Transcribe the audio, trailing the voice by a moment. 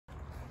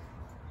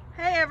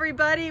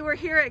everybody. We're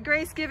here at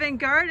Grace Given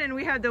Garden.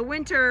 We have the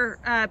winter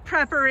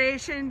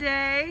preparation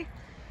day.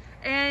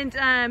 And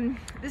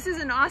this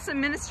is an awesome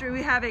ministry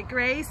we have at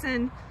Grace.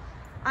 And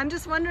I'm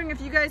just wondering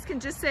if you guys can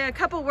just say a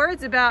couple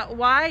words about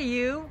why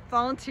you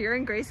volunteer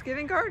in Grace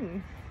Given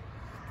Garden.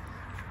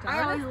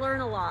 I always learn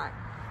a lot.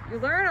 You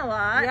learn a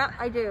lot? Yeah,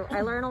 I do.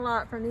 I learn a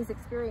lot from these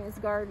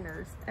experienced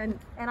gardeners. And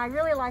I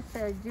really like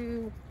to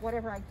do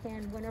whatever I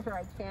can, whenever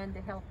I can,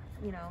 to help,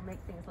 you know, make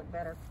things look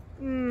better.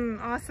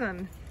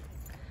 Awesome.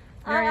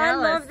 I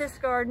love this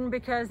garden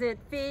because it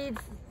feeds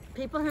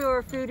people who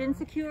are food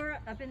insecure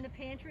up in the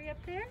pantry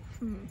up there.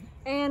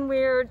 And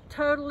we're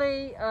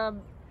totally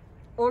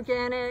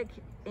organic,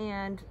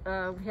 and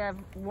we have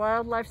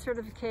wildlife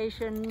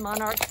certification,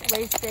 Monarch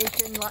Way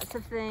Station, lots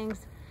of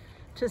things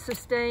to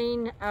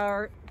sustain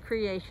our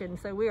creation.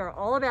 So we are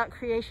all about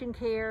creation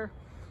care,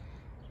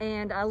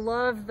 and I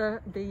love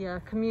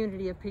the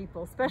community of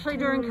people, especially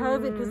during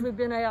COVID, because we've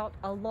been out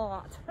a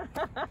lot.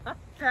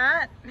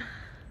 Pat?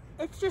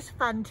 It's just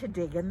fun to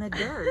dig in the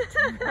dirt.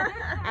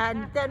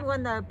 And then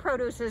when the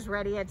produce is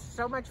ready, it's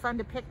so much fun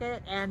to pick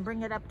it and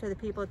bring it up to the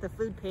people at the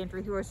food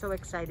pantry who are so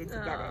excited to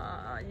get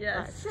it.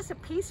 Yes. It's just a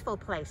peaceful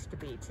place to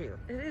be, too.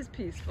 It is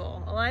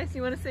peaceful. Elias,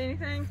 you want to say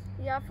anything?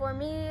 Yeah, for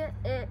me,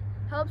 it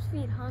helps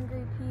feed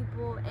hungry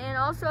people, and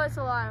also it's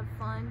a lot of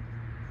fun.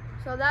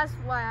 So that's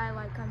why I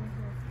like coming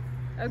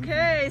here.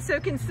 Okay, so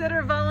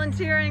consider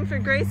volunteering for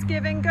Grace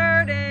Given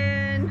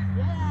Garden.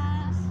 Yeah.